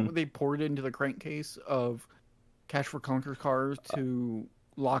 Isn't that what they poured into the crankcase of Cash for Clunkers cars to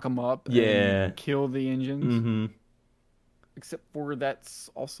lock them up? And kill the engines. Mm-hmm. Except for that's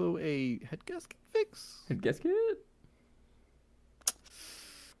also a head gasket fix. Head gasket?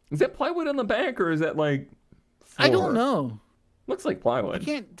 Is that plywood on the back, or is that like floor? I don't know. Looks like plywood. I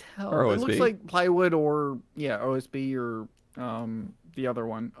can't tell. Or OSB. It looks like plywood or OSB or the other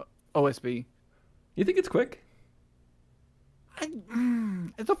one, OSB. You think it's quick?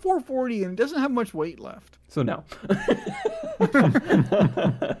 It's a 440 and it doesn't have much weight left. So no.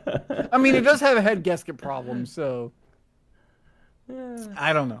 I mean, it does have a head gasket problem, so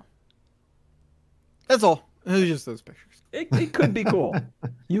I don't know. That's all. It was just those pictures. It could be cool.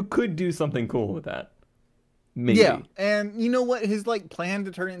 You could do something cool with that. Maybe. Yeah, and you know what? His like plan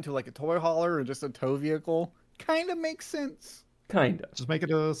to turn it into like a toy hauler or just a tow vehicle kind of makes sense. Kind of. Just make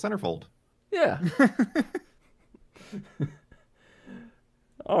it a centerfold. Yeah.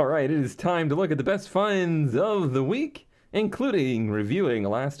 All right, it is time to look at the best finds of the week, including reviewing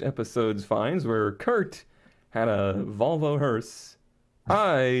last episode's finds where Kurt had a Volvo hearse.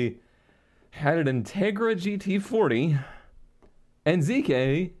 I had an Integra GT40, and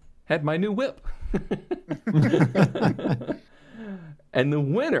ZK had my new whip. And the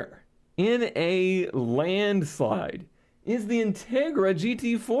winner in a landslide is the Integra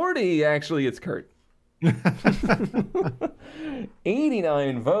GT40. Actually, it's Kurt.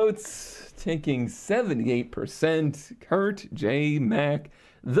 89 votes, taking 78%. Kurt J. Mack,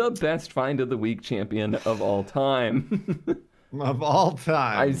 the best find of the week champion of all time. Of all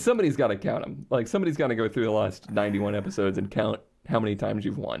time. Somebody's got to count them. Like, somebody's got to go through the last 91 episodes and count how many times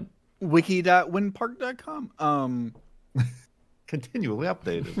you've won. Wiki.winpark.com. Continually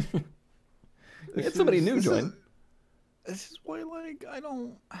updated. We had somebody new join. This is why, like, I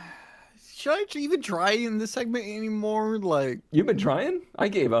don't... Should I even try in this segment anymore? Like, you've been trying? I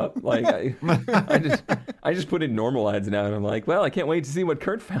gave up. Like, I just put in normal ads now, and I'm like, well, I can't wait to see what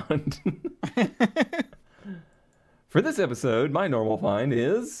Kurt found. For this episode, my normal find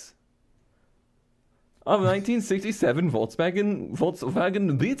is a 1967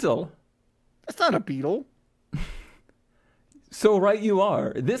 Volkswagen Beetle. That's not a Beetle. So right you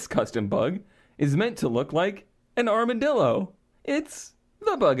are. This custom bug is meant to look like an armadillo. It's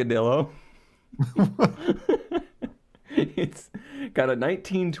the Bugadillo. It's got a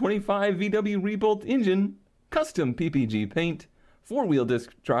 1925 VW Rebolt engine, custom PPG paint, 4-wheel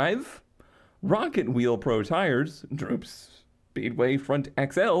disc drive, rocket wheel pro tires, Droops, Speedway front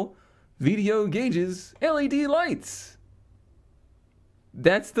XL, VDO gauges, LED lights.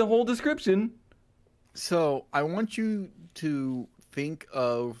 That's the whole description. So I want you to think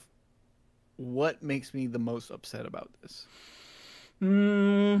of what makes me the most upset about this.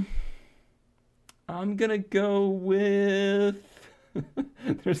 I'm gonna go with...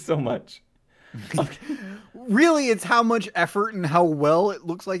 There's so much. Really, it's how much effort and how well it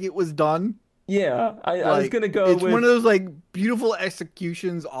looks like it was done. Yeah, I was gonna go with... It's one of those, like, beautiful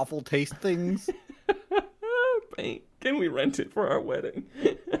executions, awful taste things. Can we rent it for our wedding?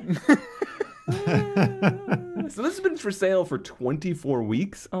 So this has been for sale for 24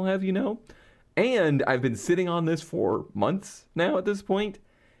 weeks, I'll have you know. And I've been sitting on this for months now at this point.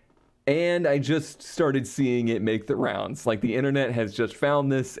 And I just started seeing it make the rounds. Like, the internet has just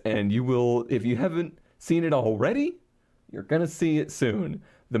found this, and you will, if you haven't seen it already, you're gonna see it soon.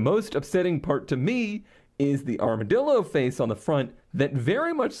 The most upsetting part to me is the armadillo face on the front that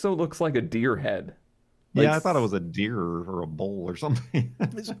very much so looks like a deer head. Like, yeah, I thought it was a deer or a bull or something.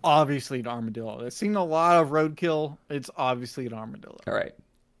 It's obviously an armadillo. I've seen a lot of roadkill. It's obviously an armadillo. All right.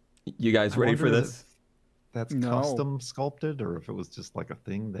 You guys ready for this? That's custom sculpted, or if it was just like a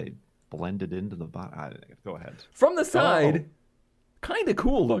thing they blended into the body. Go ahead. From the side, kind of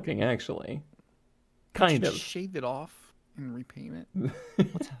cool looking, actually. Kind of. Shave it off and repaint it.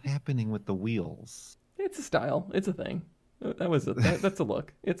 What's happening with the wheels? It's a style. It's a thing. That's a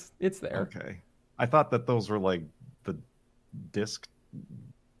look. It's there. Okay. I thought that those were like the disc,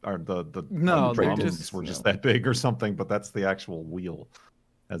 or the drums were just that big or something, but that's the actual wheel.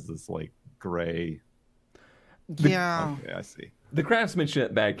 Has this like gray. Yeah. Okay, I see. The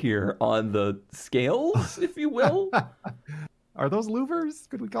craftsmanship back here on the scales, if you will. Are those louvers?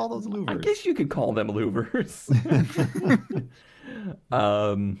 Could we call those louvers? I guess you could call them louvers.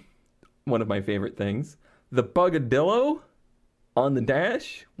 One of my favorite things. The Bugadillo on the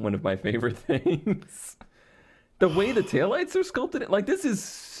dash, one of my favorite things. The way the taillights are sculpted, like this is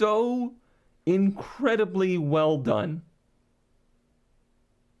so incredibly well done.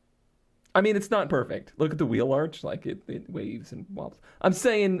 I mean, it's not perfect. Look at the wheel arch, like it waves and wobbles. I'm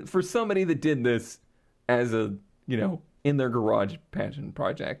saying for somebody that did this as a, in their garage passion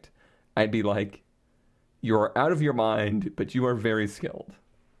project, I'd be like, you're out of your mind, but you are very skilled.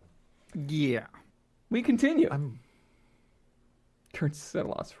 Yeah. We continue. Kurt's at a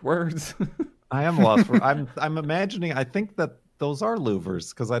loss for words. I am lost for. I'm imagining. I think that those are louvers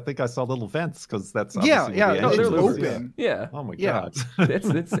because I think I saw little vents because that's obviously yeah. the No, they're it's engine. open. Yeah. Oh my Yeah. god.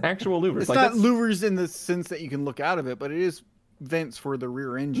 It's actual louvers. It's like, not that's... louvers in the sense that you can look out of it, but it is vents for the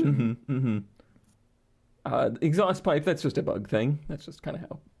rear engine. Exhaust pipe, that's just a bug thing. That's just kind of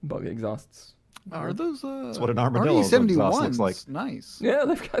how bug exhausts. Are those That's what an armadillo's exhaust looks like. Nice. Yeah,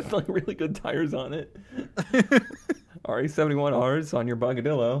 they've got like really good tires on it. RE71Rs on your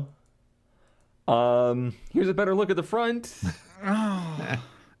Bugadillo. Here's a better look at the front.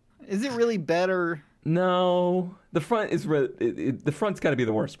 Is it really better? No, the front is the front's got to be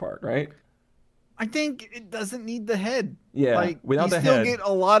the worst part, right? I think it doesn't need the head. Yeah, like without you the still head. get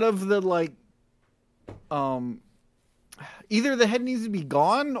a lot of the either the head needs to be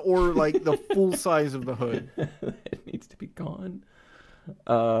gone or like the full size of the hood. It needs to be gone.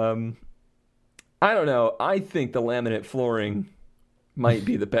 I don't know. I think the laminate flooring might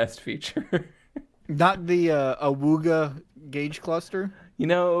be the best feature. Not the Awuga gauge cluster. The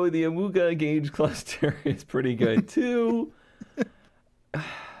Awuga gauge cluster is pretty good too.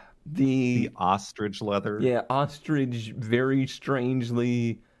 The ostrich leather. Yeah, ostrich very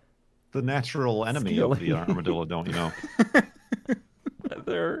strangely The natural enemy of the armadillo, don't you know?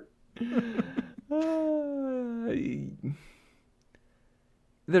 leather.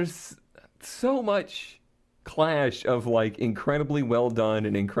 There's so much clash of like incredibly well done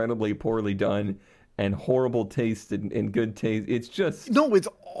and incredibly poorly done and horrible taste and good taste. It's just No, it's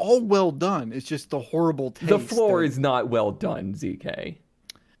all well done. It's just the horrible taste. the floor is not well done, ZK.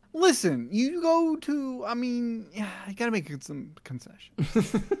 Listen, you go to. I mean, yeah, you gotta make some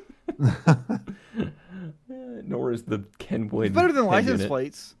concessions. Nor is the Kenwood. It's better than head license unit.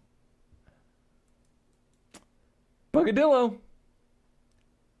 plates. Bugadillo.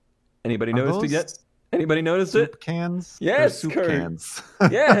 Anybody Are noticed it those yet? Anybody noticed Soup it? cans? Yes, They're soup Kurt. cans.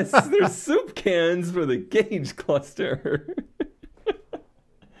 Yes, there's soup cans for the gauge cluster.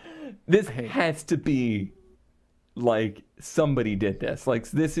 This has to be like somebody did this. Like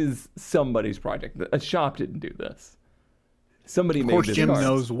this is somebody's project. A shop didn't do this. Somebody Of made course, this Jim car.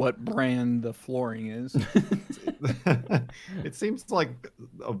 knows what brand the flooring is. It seems like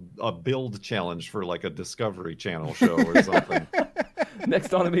a build challenge for like a Discovery Channel show or something.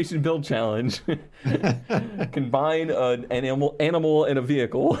 Next automation build challenge. Combine an animal and a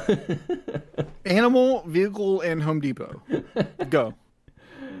vehicle. Animal, vehicle, and Home Depot. Go.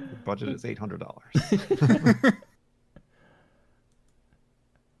 The budget is $800.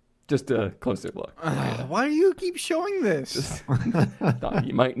 Just a closer look. Why do you keep showing this? Thought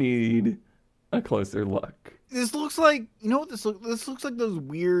you might need a closer look. This looks like, you know what this looks? This looks like those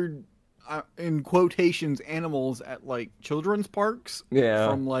weird, in quotations, animals at like children's parks. Yeah.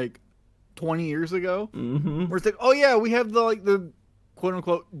 From like 20 years ago. Mm-hmm. Where it's like, oh yeah, we have the quote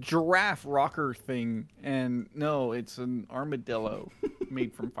unquote giraffe rocker thing, and no, it's an armadillo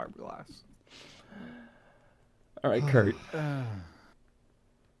made from fiberglass. All right, Kurt.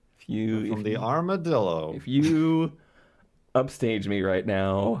 From the armadillo. If you upstage me right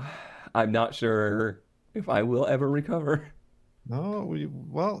now, I'm not sure if I will ever recover. No,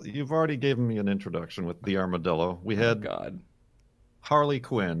 well, you've already given me an introduction with the armadillo. We had God. Harley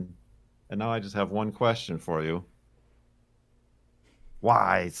Quinn, and now I just have one question for you.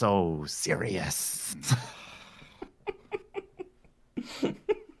 Why so serious?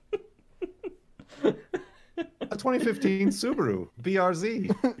 A 2015 Subaru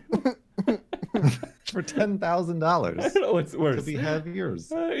BRZ for $10,000. I don't know what's worse. Could be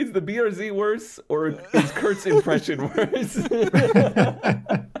heaviers. Is the BRZ worse or is Kurt's impression worse?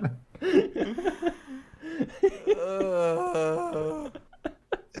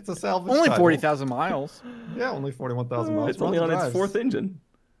 It's a salvage. Only title. 40,000 miles. Yeah, only 41,000 miles. It's only on its fourth engine.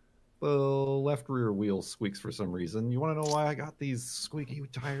 The left rear wheel squeaks for some reason. You want to know why I got these squeaky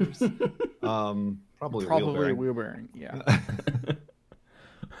tires? Probably Probably a a wheel wheel bearing. Yeah.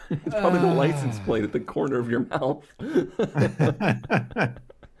 It's probably the license plate at the corner of your mouth.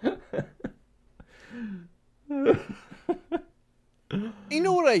 You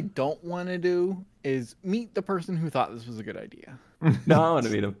know what I don't want to do is meet the person who thought this was a good idea. No, I want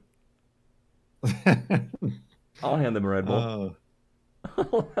to meet him. I'll hand them a Red Bull.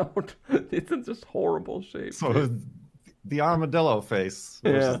 It's in just horrible shape. So the armadillo face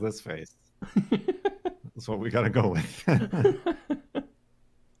versus Yeah. this face. That's what we got to go with.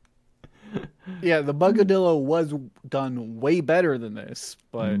 Yeah, the Bugadillo was done way better than this,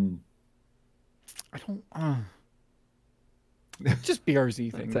 but I don't. Just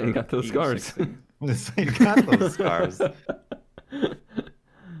BRZ thing. That's how you got those scars. You got those scars.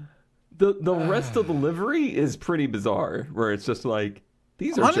 The rest of the livery is pretty bizarre, where it's just like,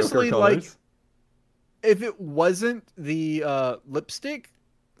 these are Honestly, Joker like, colors. If it wasn't the lipstick,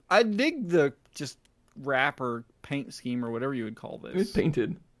 I'd dig the just wrap or paint scheme or whatever you would call this. It's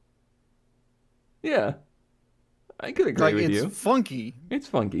painted. Yeah. I could agree Like, with it's you. funky, It's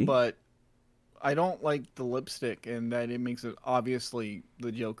funky. but I don't like the lipstick and that it makes it obviously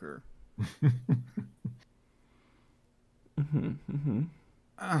the Joker.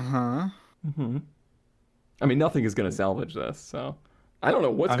 Uh-huh. I mean, nothing is going to salvage this, so I don't know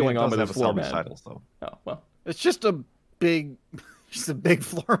what's going on with this floor mat. title, so. Oh, well. It's just a big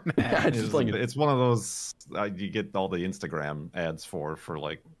floor mat. It's just like It's one of those you get all the Instagram ads for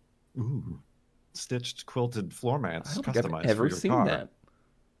like, ooh, stitched quilted floor I mats don't think I've customized ever for your seen car. that.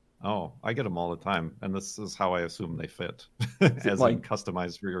 Oh, I get them all the time, and this is how I assume they fit, as like- in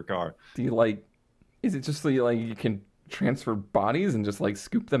customized for your car. Do you like? Is it just like you can transfer bodies and just like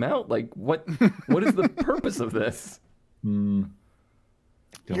scoop them out? Like what? What is the purpose of this?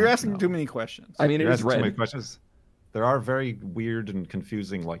 You're asking too many questions. I mean, it You're is asking too many red. questions. There are very weird and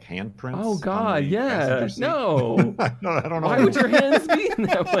confusing like handprints. Oh on God, the yeah, passenger seat. no. I don't know. Why would your hands be in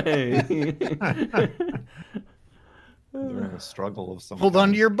that way? They're in a struggle of some Hold on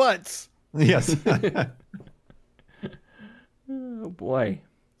kind. to your butts. Yes. Oh boy!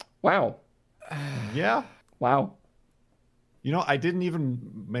 Wow! Yeah. Wow! You know, I didn't even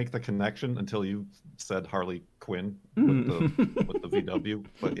make the connection until you said Harley Quinn with the VW.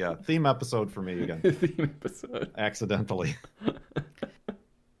 But yeah, theme episode for me again, Theme episode. accidentally.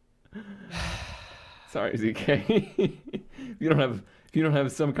 Sorry, ZK. if you don't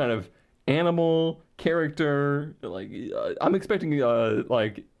have some kind of animal character, like I'm expecting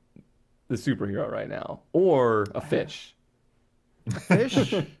like the superhero right now, or a fish.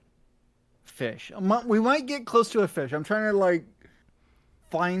 Fish? Fish. We might get close to a fish. I'm trying to like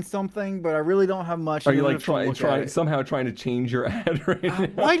find something, but I really don't have much. Are you I'm like gonna have to look at it. somehow trying to change your ad right now?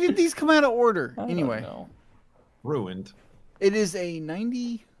 Why did these come out of order? I don't Anyway, know. Ruined. it is a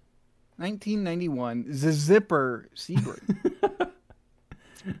 1991 Zipper Sebring.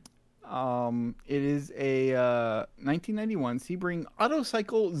 It is a 1991 Sebring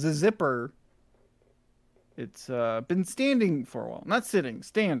Autocycle Zipper. It's been standing for a while. Not sitting,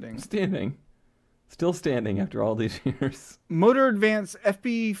 standing. Standing. Still standing after all these years. Motor Advance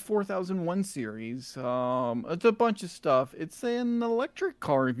FB 4001 series. It's a bunch of stuff. It's an electric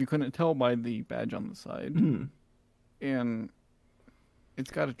car, if you couldn't tell by the badge on the side. And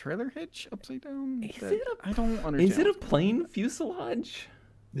it's got a trailer hitch upside down. I don't understand. Is it a plain fuselage?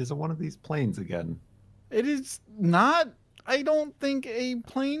 Is it one of these planes again? It is not, I don't think, a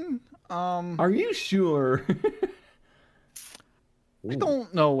plane. Are you sure? I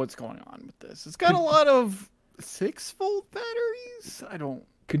don't know what's going on with this. It's got a lot of 6-volt batteries. I don't.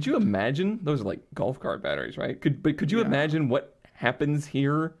 Could you imagine? Those are like golf cart batteries, right? Could you Yeah. imagine what happens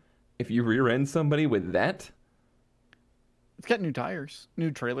here if you rear end somebody with that? It's got new tires,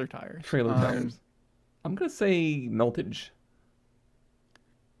 new trailer tires. Trailer tires. I'm gonna say meltage.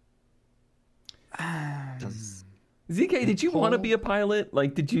 ZK, did you want to be a pilot?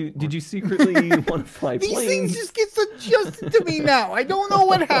 Like, did you secretly want to fly These planes? things just get adjusted to me now. I don't know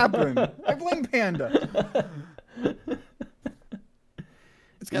what happened. I blame Panda.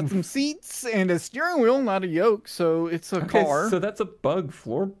 It's got some seats and a steering wheel, not a yoke, so it's a Okay, car. so that's a bug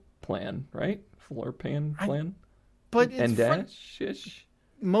floor plan, right? Floor plan plan. But And it's front dash-ish.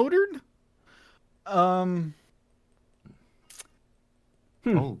 motored. Oh,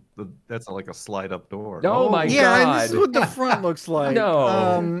 that's like a slide up door. Oh my Yeah, and God. this is what the front looks like.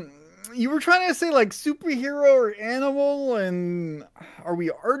 No. You were trying to say like superhero or animal, and are we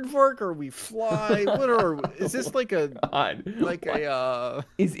aardvark or are we fly? What are? Is this like a God. like a?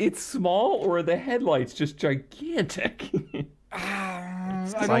 Is it small or are the headlights just gigantic? I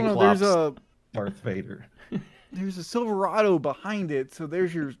don't know. There's a Darth Vader. Silverado behind it, so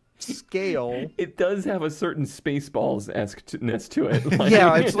there's your scale. It does have a certain Spaceballs-esque-ness to it. Like...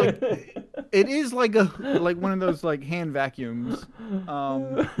 Yeah, it's like it is like one of those like hand vacuums.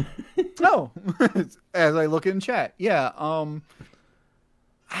 No, as I look in chat, yeah. I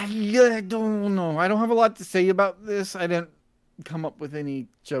don't know. I don't have a lot to say about this. I didn't come up with any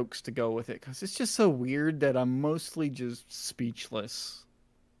jokes to go with it because it's just so weird that I'm mostly just speechless.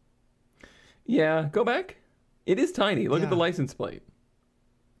 Yeah, go back. It is tiny. Look at the license plate.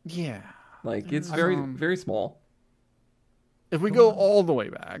 Yeah. Like, it's very, very small. If we go all the way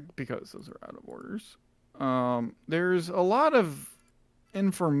back, because those are out of orders, there's a lot of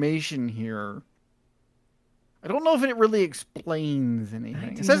information here. I don't know if it really explains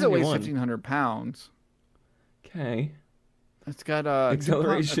anything. It says it weighs 1,500 pounds. Okay. It's got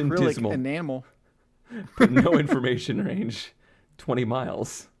acceleration acrylic dismal enamel. But no information range. 20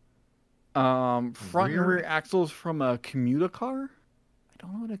 miles. Front and rear axles from a commuter-car? I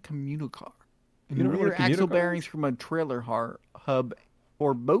don't know what a commuter-car. You don't know what a rear axle commuter-car bearings from a trailer hub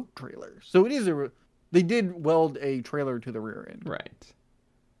or boat trailers. So it is they did weld a trailer to the rear end. Right.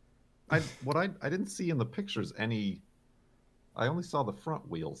 I didn't see in the pictures any. I only saw the front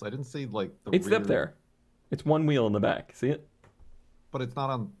wheels. I didn't see like the. It's rear, up there. It's one wheel in the back. See it? But it's not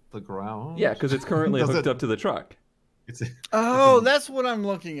on the ground. Yeah, because it's currently hooked up to the truck. That's what I'm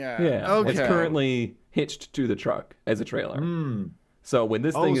looking at. Yeah. Okay. It's currently hitched to the truck as a trailer. Mm. So when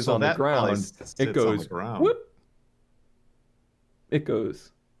this thing is on the ground, it goes whoop. It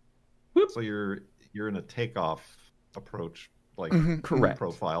goes whoop. So you're in a takeoff approach, like correct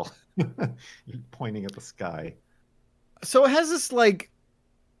profile. You're pointing at the sky. So it has this like,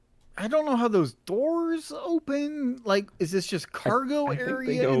 I don't know how those doors open. Like, is this just cargo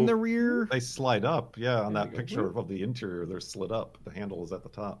area in the rear? They slide up. Yeah, on that picture of the interior, they're slid up. The handle is at the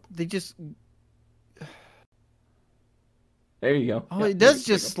top. They just. There you go. Oh, it does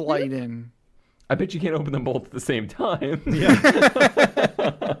just slide in. I bet you can't open them both at the same time. Yeah.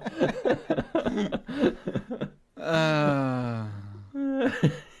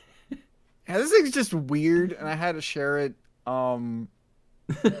 Yeah, this thing's just weird, and I had to share it. I'm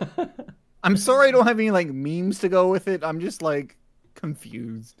sorry I don't have any like memes to go with it. I'm just like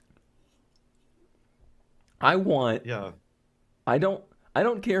confused. I don't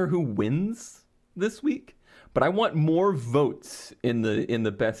care who wins this week, but I want more votes in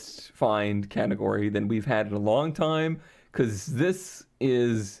the best find category than we've had in a long time, because this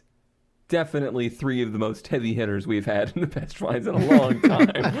is definitely 3 of the most heavy hitters we've had in the best finds in a long time.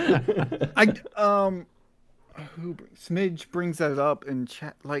 Smidge brings that up in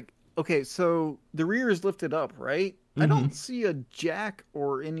chat. Like, okay, so the rear is lifted up, right? I don't see a jack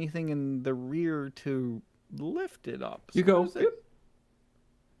or anything in the rear to lift it up. You go.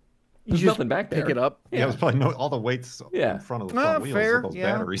 There's nothing back there. Pick it up. Yeah, it was probably all the weights in front of the front wheels fair, of those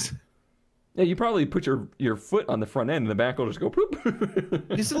batteries. Yeah, you probably put your foot on the front end, and the back will just go poop.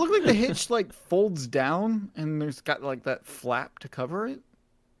 Does it look like the hitch like folds down, and there's got like that flap to cover it?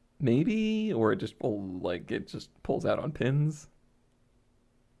 Maybe, or it just pulls out on pins.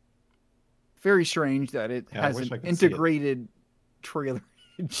 Very strange that it has an integrated trailer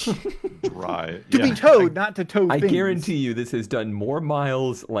hitch. Right. To be towed, not to tow things. I guarantee you this has done more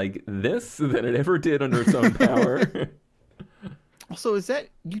miles like this than it ever did under its own power. Also, is that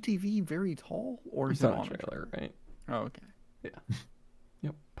UTV very tall, or is it on a trailer, right? Oh, okay. Yeah.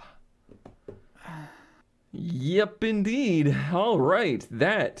 Yep. Yep, indeed. All right.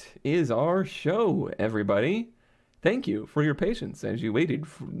 That is our show, everybody. Thank you for your patience as you waited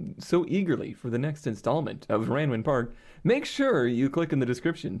so eagerly for the next installment of Ranwin Park. Make sure you click in the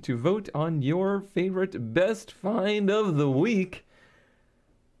description to vote on your favorite best find of the week.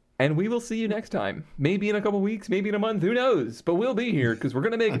 And we will see you next time. Maybe in a couple weeks, maybe in a month, who knows? But we'll be here because we're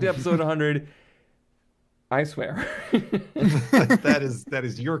going to make it to episode 100. I swear. that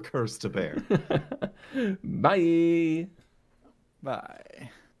is your curse to bear. Bye. Bye.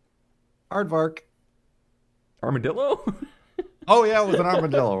 Aardvark. Armadillo? Oh, yeah, it was an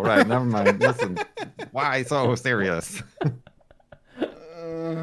armadillo. Right, never mind. Listen, why so serious?